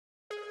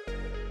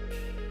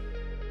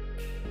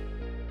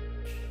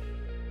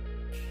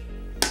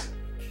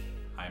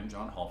I'm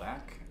John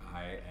Halbach.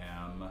 I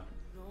am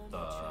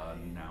the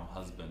now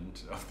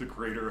husband of the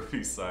creator of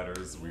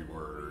EastSiders. We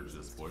were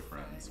just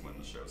boyfriends when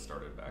the show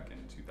started back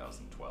in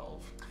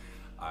 2012.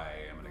 I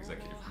am an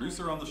executive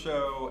producer on the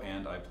show,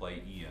 and I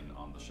play Ian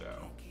on the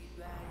show.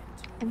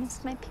 I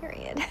missed my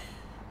period.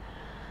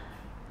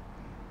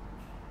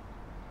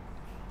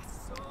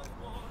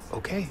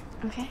 Okay.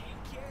 Okay.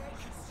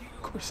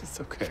 Of course it's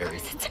okay. Of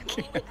course it's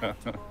okay.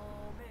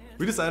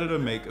 We decided to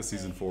make a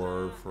season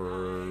 4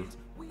 for a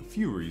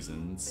few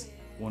reasons.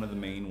 One of the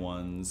main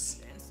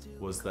ones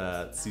was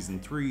that season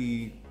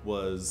 3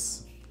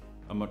 was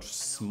a much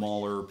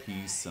smaller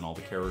piece and all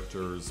the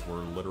characters were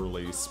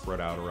literally spread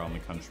out around the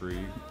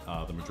country.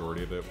 The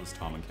majority of it was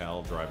Tom and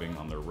Cal driving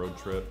on their road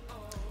trip.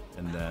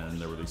 And then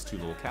there were these 2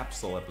 little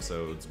capsule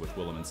episodes with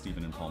Willem and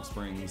Steven in Palm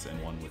Springs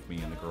and one with me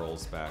and the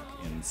girls back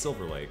in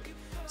Silver Lake.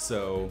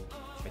 So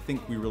I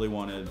think we really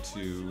wanted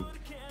to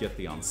get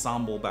the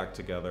ensemble back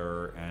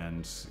together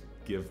and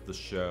give the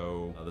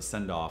show the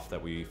send-off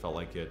that we felt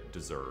like it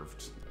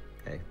deserved.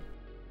 Hey.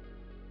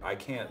 I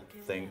can't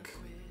think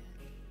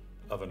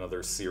of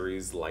another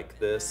series like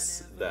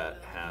this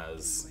that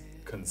has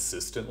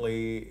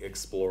consistently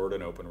explored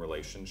an open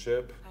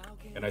relationship.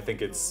 And I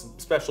think it's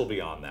special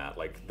beyond that.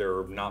 Like, there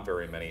are not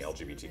very many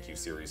LGBTQ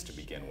series to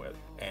begin with.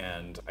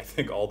 And I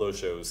think all those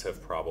shows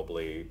have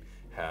probably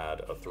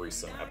had a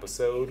threesome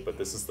episode, but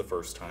this is the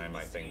first time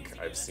I think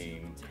I've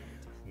seen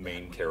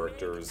main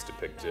characters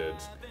depicted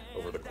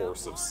over the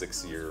course of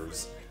 6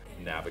 years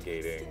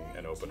navigating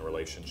an open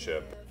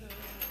relationship.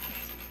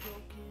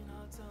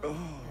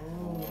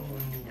 Oh,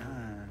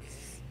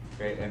 yes.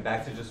 Great, and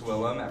back to just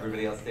Willem.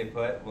 Everybody else stay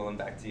put. Willem,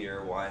 back to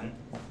year 1.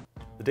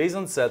 The days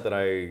on set that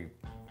I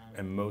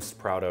am most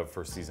proud of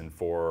for season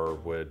 4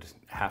 would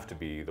have to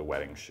be the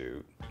wedding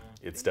shoot.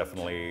 It's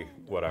definitely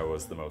what I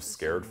was the most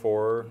scared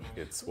for.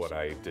 It's what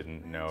I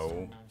didn't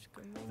know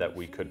that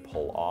we could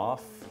pull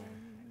off.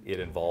 It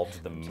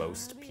involved the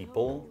most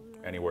people,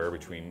 anywhere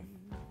between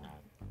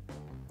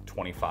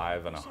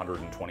 25 and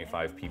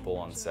 125 people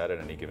on set at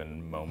any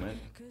given moment,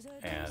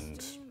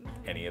 and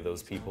any of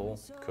those people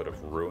could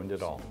have ruined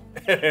it all.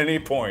 At any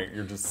point,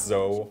 you're just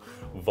so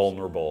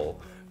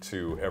vulnerable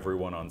to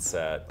everyone on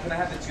set. Can I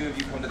have the 2 of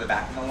you come to the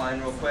back of the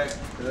line real quick?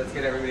 So let's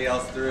get everybody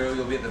else through.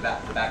 You'll be at the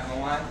back of the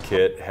line.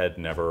 Kit had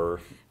never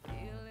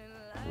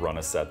run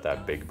a set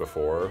that big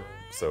before,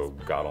 so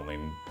God only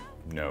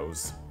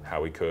knows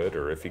how he could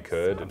or if he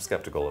could. I'm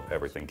skeptical of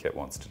everything Kit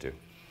wants to do.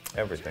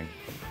 Everything.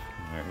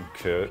 And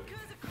Kit.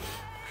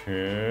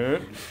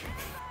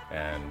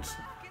 And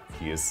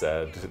he has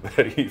said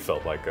that he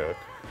felt like a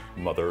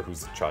mother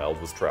whose child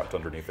was trapped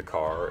underneath a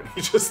car, and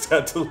he just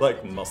had to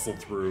like muscle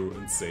through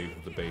and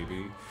save the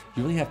baby.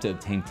 You really have to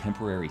obtain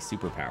temporary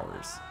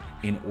superpowers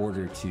in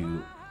order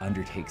to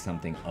undertake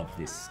something of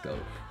this scope,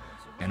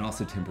 and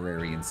also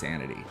temporary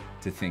insanity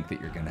to think that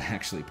you're going to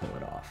actually pull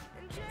it off.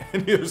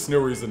 And there's no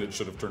reason it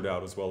should have turned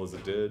out as well as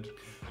it did,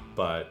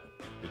 but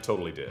it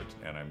totally did,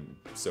 and I'm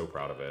so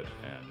proud of it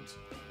and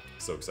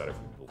so excited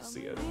for people to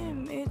see it.